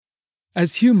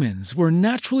As humans, we're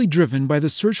naturally driven by the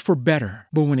search for better.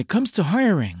 But when it comes to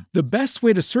hiring, the best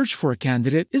way to search for a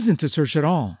candidate isn't to search at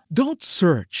all. Don't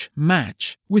search,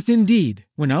 match with Indeed.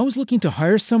 When I was looking to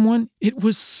hire someone, it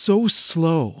was so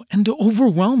slow and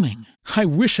overwhelming. I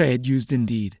wish I had used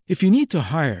Indeed. If you need to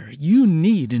hire, you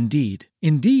need Indeed.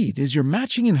 Indeed is your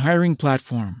matching and hiring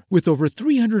platform with over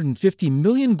 350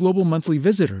 million global monthly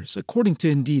visitors, according to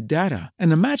Indeed data,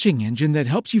 and a matching engine that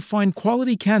helps you find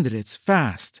quality candidates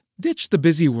fast. Ditch the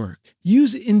busy work.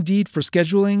 Use Indeed for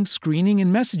scheduling, screening,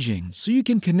 and messaging so you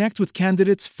can connect with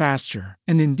candidates faster.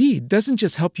 And Indeed doesn't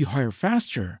just help you hire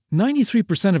faster.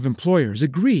 93% of employers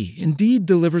agree Indeed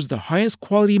delivers the highest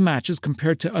quality matches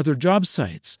compared to other job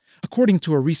sites, according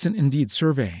to a recent Indeed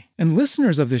survey. And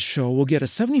listeners of this show will get a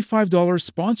 $75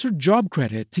 sponsored job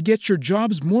credit to get your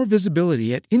jobs more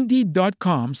visibility at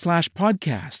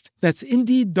Indeed.com/podcast. That's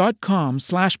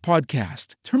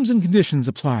Indeed.com/podcast. Terms and conditions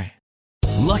apply.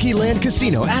 Lucky Land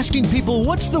Casino, asking people,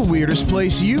 what's the weirdest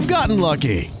place you've gotten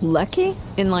lucky? Lucky?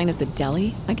 In line at the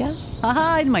deli, I guess?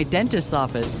 Aha, in my dentist's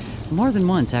office. More than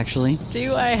once, actually.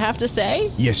 Do I have to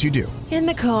say? Yes, you do. In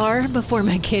the car before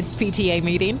my kids' PTA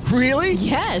meeting. Really?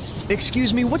 Yes.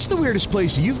 Excuse me, what's the weirdest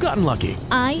place you've gotten lucky?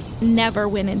 I never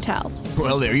win and tell.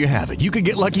 Well, there you have it. You can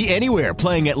get lucky anywhere,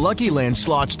 playing at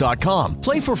LuckyLandSlots.com.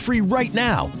 Play for free right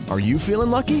now. Are you feeling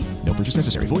lucky? No purchase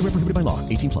necessary. Void where prohibited by law.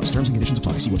 18+. Terms and conditions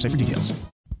apply. See website for details.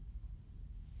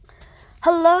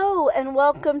 Hello and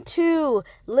welcome to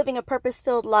Living a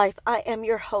Purpose-Filled Life. I am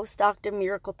your host, Dr.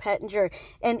 Miracle Pettinger,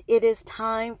 and it is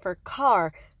time for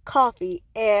car, coffee,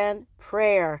 and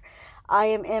prayer. I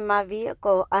am in my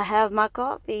vehicle. I have my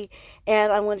coffee,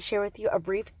 and I want to share with you a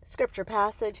brief scripture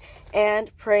passage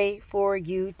and pray for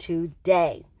you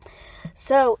today.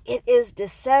 So it is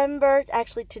December,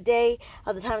 actually today,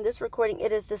 at the time of this recording,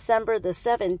 it is December the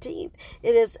 17th.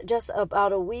 It is just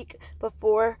about a week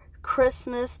before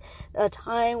Christmas, a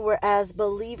time where as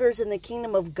believers in the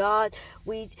kingdom of God,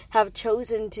 we have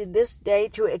chosen to this day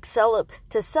to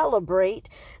celebrate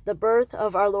the birth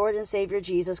of our Lord and Savior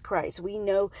Jesus Christ. We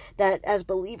know that as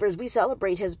believers, we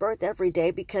celebrate his birth every day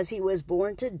because he was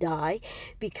born to die,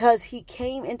 because he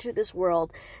came into this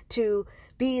world to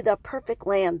be the perfect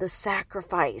lamb, the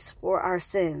sacrifice for our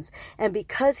sins. And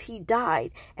because he died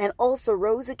and also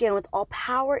rose again with all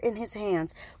power in his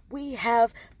hands, we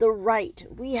have the right,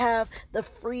 we have the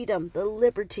freedom, the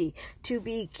liberty to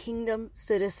be kingdom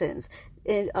citizens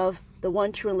of the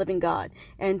one true and living God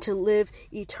and to live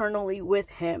eternally with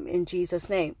him in Jesus'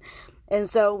 name. And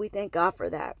so we thank God for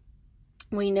that.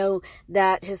 We know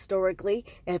that historically,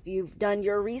 if you've done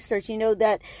your research, you know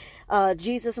that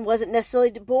Jesus wasn't necessarily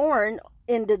born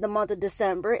into the month of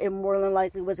December. It more than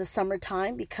likely was a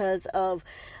summertime because of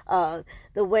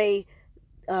the way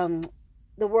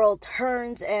the world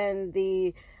turns and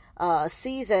the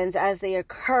seasons as they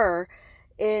occur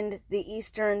in the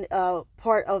eastern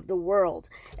part of the world.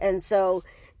 And so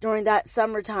during that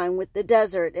summertime with the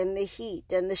desert and the heat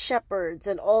and the shepherds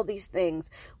and all these things,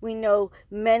 we know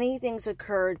many things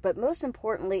occurred, but most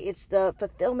importantly, it's the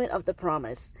fulfillment of the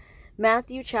promise.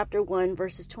 Matthew chapter 1,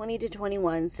 verses 20 to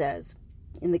 21 says,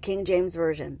 in the King James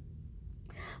Version,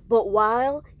 "But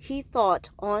while he thought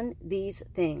on these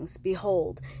things,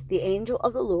 behold, the angel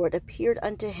of the Lord appeared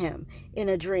unto him in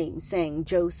a dream, saying,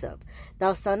 Joseph,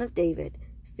 thou son of David,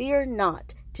 fear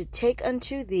not to take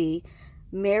unto thee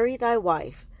Mary thy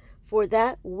wife, for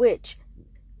that which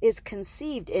is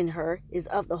conceived in her is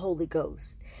of the Holy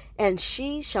Ghost. And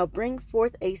she shall bring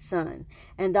forth a son,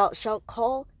 and thou shalt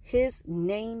call his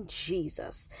name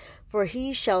Jesus, for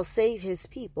he shall save his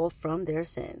people from their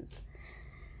sins."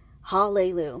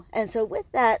 Hallelujah. And so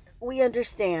with that, we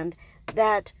understand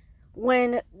that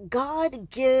when God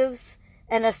gives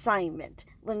an assignment,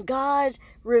 when God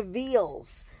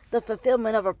reveals the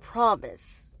fulfillment of a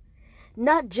promise,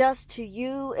 not just to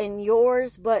you and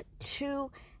yours, but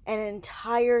to an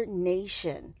entire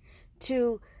nation,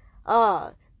 to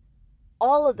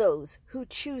all of those who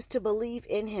choose to believe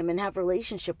in him and have a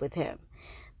relationship with him,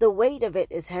 the weight of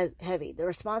it is heavy. The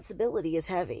responsibility is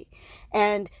heavy.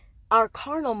 And our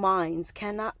carnal minds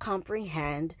cannot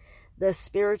comprehend the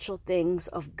spiritual things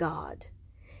of God.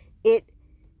 It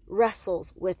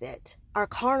wrestles with it. Our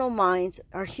carnal minds,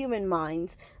 our human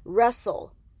minds,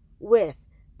 wrestle with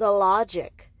the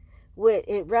logic.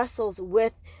 It wrestles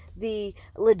with the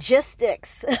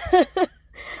logistics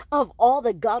of all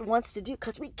that God wants to do,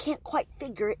 because we can't quite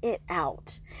figure it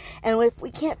out. And if we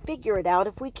can't figure it out,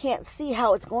 if we can't see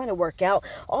how it's going to work out,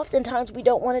 oftentimes we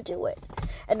don't want to do it.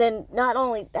 And then not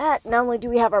only do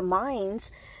we have our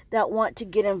minds that want to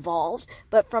get involved,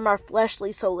 but from our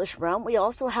fleshly, soulish realm, we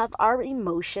also have our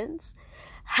emotions.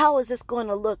 How is this going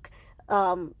to look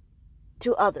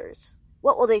to others?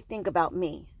 What will they think about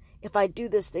me if I do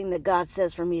this thing that God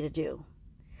says for me to do?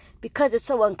 Because it's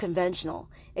so unconventional.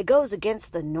 It goes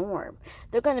against the norm.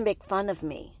 They're going to make fun of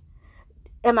me.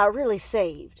 Am I really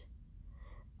saved?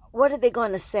 What are they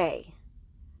going to say?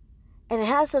 And it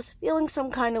has us feeling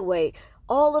some kind of way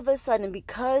all of a sudden,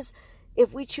 because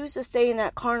if we choose to stay in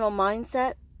that carnal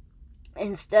mindset,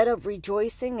 instead of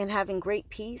rejoicing and having great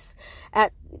peace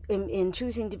in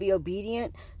choosing to be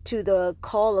obedient to the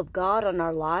call of God on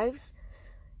our lives,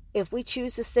 if we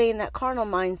choose to stay in that carnal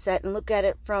mindset and look at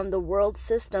it from the world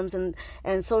systems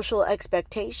and social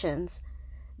expectations,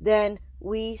 then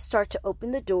we start to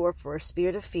open the door for a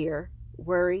spirit of fear,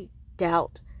 worry,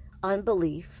 doubt,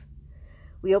 unbelief.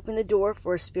 We open the door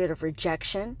for a spirit of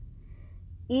rejection.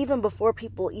 Even before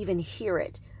people even hear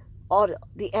it,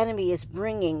 the enemy is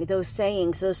bringing those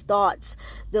sayings, those thoughts,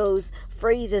 those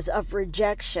phrases of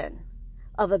rejection,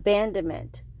 of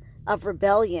abandonment, of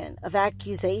rebellion, of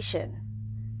accusation,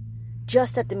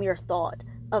 just at the mere thought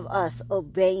of us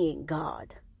obeying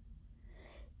God.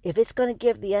 If it's going to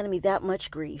give the enemy that much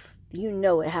grief, you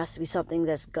know it has to be something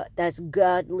that's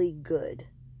godly good.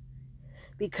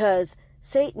 Because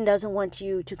Satan doesn't want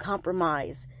you to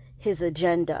compromise his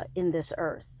agenda in this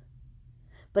earth.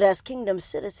 But as kingdom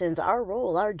citizens, our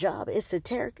role, our job is to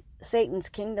tear Satan's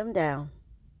kingdom down.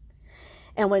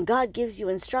 And when God gives you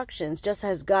instructions, just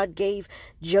as God gave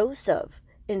Joseph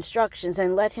instructions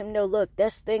and let him know, look,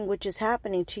 this thing which is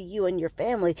happening to you and your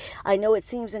family, I know it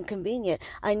seems inconvenient.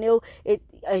 I know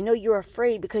you're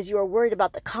afraid because you are worried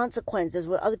about the consequences,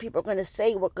 what other people are going to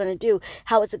say, what they're going to do,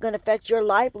 how is it going to affect your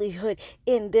livelihood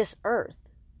in this earth.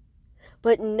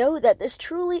 But know that this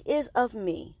truly is of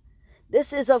me.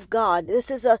 This is of God. This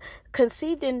is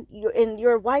conceived in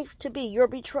your wife to be, your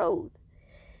betrothed,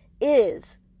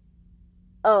 is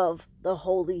of the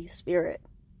Holy Spirit.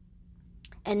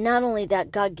 And not only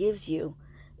that, God gives you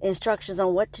instructions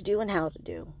on what to do and how to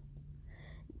do.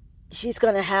 She's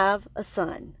going to have a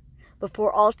son.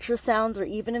 Before ultrasounds were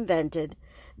even invented,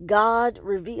 God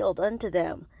revealed unto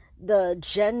them the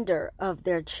gender of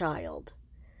their child,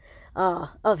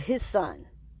 of his son,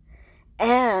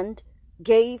 and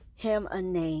gave him a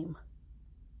name.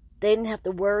 They didn't have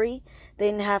to worry. They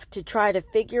didn't have to try to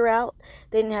figure out.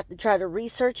 They didn't have to try to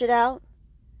research it out.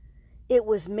 It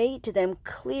was made to them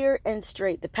clear and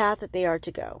straight, the path that they are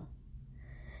to go.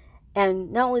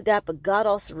 And not only that, but God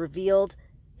also revealed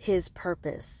his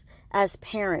purpose. As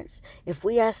parents, if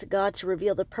we ask God to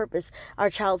reveal the purpose, our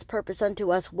child's purpose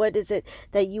unto us, what is it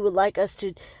that you would like us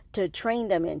to train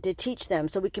them in, to teach them,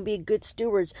 so we can be good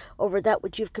stewards over that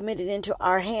which you've committed into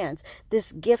our hands,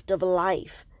 this gift of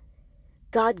life.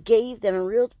 God gave them and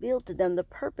revealed to them the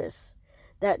purpose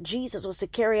that Jesus was to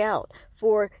carry out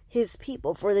for his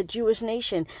people, for the Jewish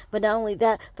nation, but not only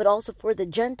that, but also for the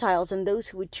Gentiles and those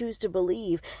who would choose to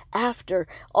believe after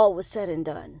all was said and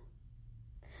done.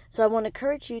 So I want to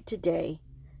encourage you today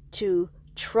to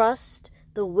trust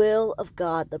the will of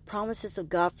God, the promises of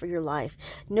God for your life.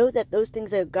 Know that those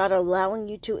things that God are allowing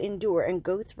you to endure and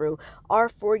go through are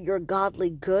for your godly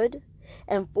good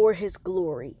and for his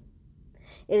glory.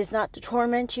 It is not to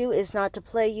torment you. It is not to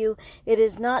play you. It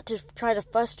is not to try to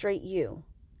frustrate you.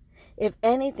 If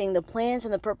anything, the plans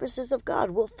and the purposes of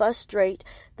God will frustrate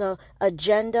the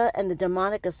agenda and the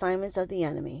demonic assignments of the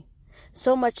enemy.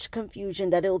 So much confusion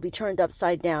that it will be turned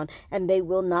upside down, and they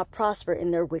will not prosper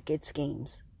in their wicked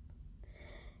schemes.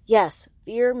 Yes,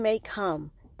 fear may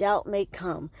come, doubt may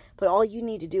come, but all you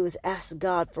need to do is ask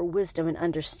God for wisdom and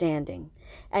understanding,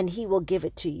 and he will give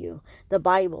it to you. The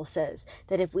Bible says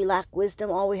that if we lack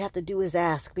wisdom, all we have to do is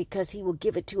ask, because he will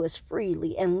give it to us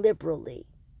freely and liberally.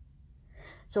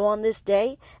 So on this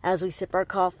day, as we sip our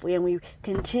coffee and we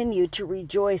continue to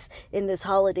rejoice in this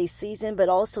holiday season, but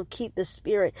also keep the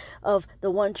spirit of the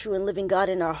one true and living God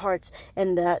in our hearts,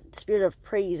 and that spirit of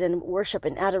praise and worship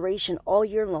and adoration all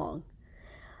year long,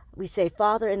 we say,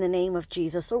 Father, in the name of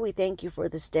Jesus, Lord, we thank you for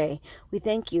this day. We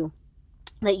thank you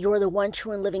that you're the one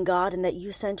true and living God, and that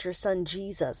you sent your son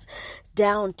Jesus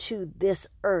down to this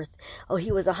earth. Oh,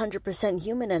 he was 100%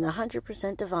 human and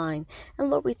 100% divine. And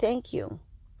Lord, we thank you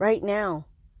right now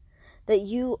that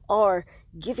you are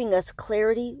giving us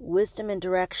clarity, wisdom, and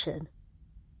direction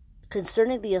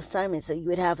concerning the assignments that you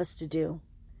would have us to do.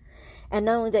 And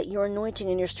not only that, your anointing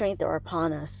and your strength are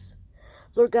upon us.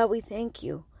 Lord God, we thank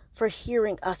you for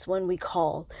hearing us when we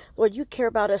call. Lord, you care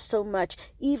about us so much,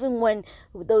 even when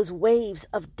those waves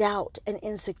of doubt and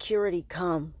insecurity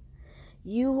come.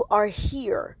 You are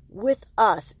here with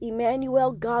us,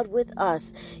 Emmanuel, God with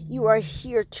us. You are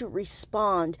here to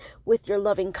respond with your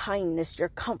loving kindness, your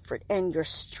comfort, and your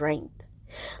strength.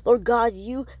 Lord God,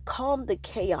 you calm the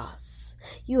chaos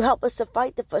You help us to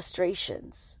fight the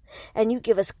frustrations. And you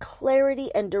give us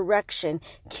clarity and direction,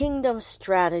 kingdom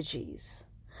strategies.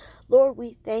 Lord,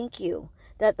 we thank you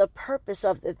that the purpose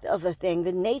of the thing,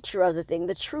 the nature of the thing,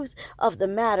 the truth of the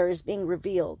matter is being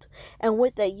revealed. And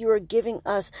with that, you are giving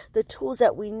us the tools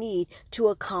that we need to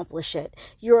accomplish it.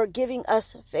 You are giving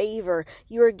us favor.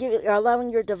 You are allowing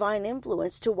your divine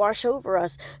influence to wash over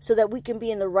us so that we can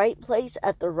be in the right place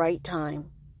at the right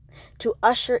time, to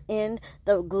usher in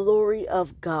the glory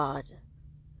of God.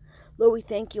 Lord, we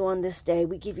thank you on this day.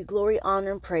 We give you glory,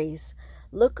 honor, and praise.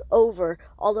 Look over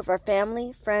all of our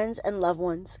family, friends, and loved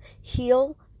ones.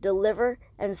 Heal, deliver,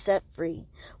 and set free.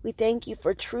 We thank you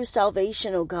for true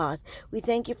salvation, O God. We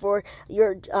thank you for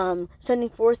your sending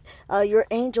forth your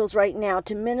angels right now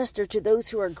to minister to those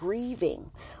who are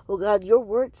grieving. O God, your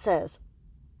word says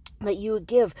that you would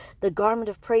give the garment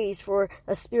of praise for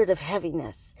a spirit of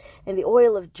heaviness and the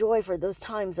oil of joy for those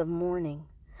times of mourning.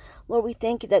 Lord, we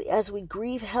thank you that as we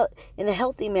grieve in a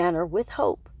healthy manner with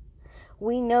hope,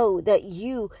 we know that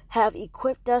you have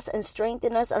equipped us and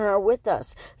strengthened us and are with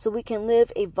us so we can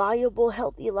live a valuable,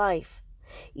 healthy life,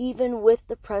 even with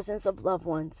the presence of loved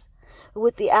ones,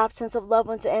 with the absence of loved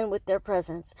ones and with their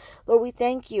presence. Lord, we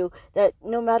thank you that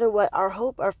no matter what, our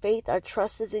hope, our faith, our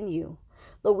trust is in you.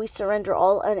 Lord, we surrender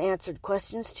all unanswered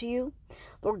questions to you.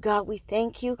 Lord God, we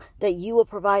thank you that you will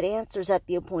provide answers at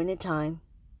the appointed time.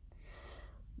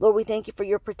 Lord, we thank you for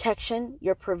your protection,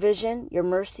 your provision, your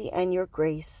mercy, and your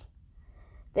grace.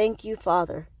 Thank you,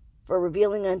 Father, for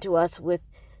revealing unto us with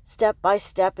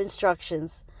step-by-step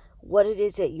instructions what it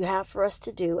is that you have for us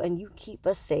to do, and you keep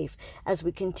us safe as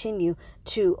we continue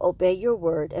to obey your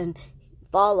word and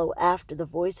follow after the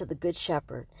voice of the Good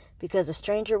Shepherd, because a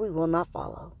stranger we will not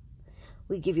follow.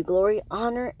 We give you glory,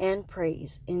 honor, and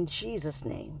praise in Jesus'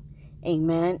 name.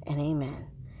 Amen and amen.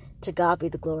 To God be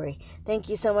the glory. Thank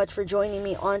you so much for joining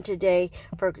me on today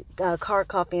for Car,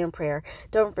 Coffee, and Prayer.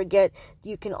 Don't forget,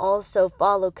 you can also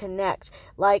follow, connect,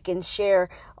 like, and share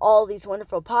all these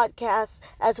wonderful podcasts,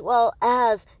 as well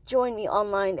as join me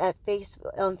online at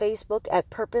on Facebook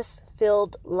at Purpose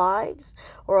Filled Lives,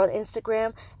 or on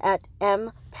Instagram at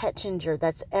M Pettinger.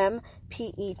 That's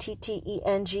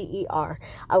MPETTENGER.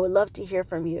 I would love to hear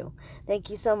from you.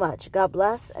 Thank you so much. God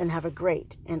bless and have a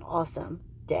great and awesome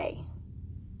day.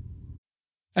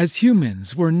 As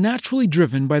humans, we're naturally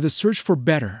driven by the search for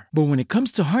better. But when it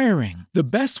comes to hiring, the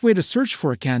best way to search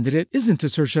for a candidate isn't to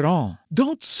search at all.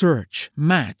 Don't search,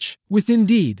 match with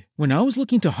Indeed. When I was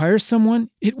looking to hire someone,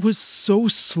 it was so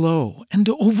slow and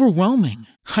overwhelming.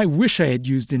 I wish I had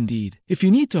used Indeed. If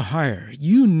you need to hire,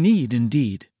 you need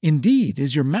Indeed. Indeed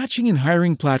is your matching and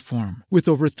hiring platform with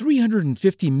over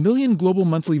 350 million global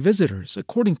monthly visitors,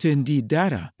 according to Indeed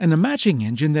data, and a matching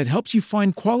engine that helps you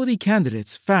find quality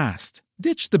candidates fast.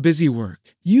 Ditch the busy work.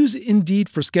 Use Indeed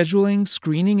for scheduling,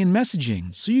 screening, and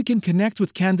messaging so you can connect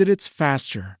with candidates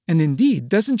faster. And Indeed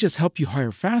doesn't just help you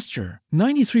hire faster.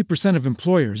 93% of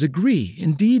employers agree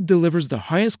Indeed delivers the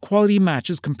highest quality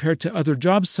matches compared to other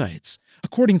job sites,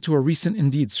 according to a recent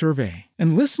Indeed survey.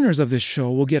 And listeners of this show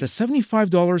will get a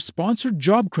 $75 sponsored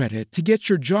job credit to get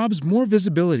your jobs more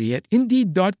visibility at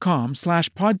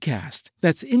Indeed.com/podcast.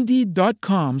 That's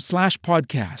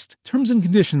Indeed.com/podcast. Terms and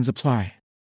conditions apply.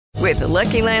 With the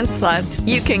Lucky Land Slots,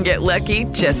 you can get lucky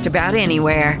just about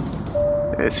anywhere.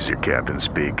 This is your captain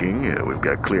speaking. We've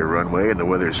got clear runway and the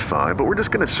weather's fine, but we're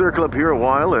just going to circle up here a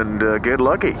while and get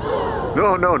lucky.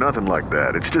 No, nothing like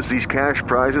that. It's just these cash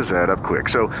prizes add up quick.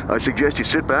 So I suggest you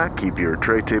sit back, keep your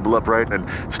tray table upright, and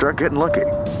start getting lucky.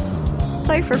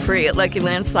 Play for free at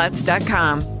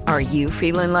LuckyLandSlots.com. Are you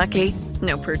feeling lucky?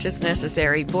 No purchase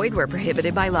necessary. Void where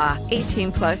prohibited by law.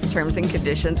 18+ terms and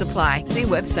conditions apply. See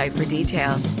website for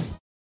details.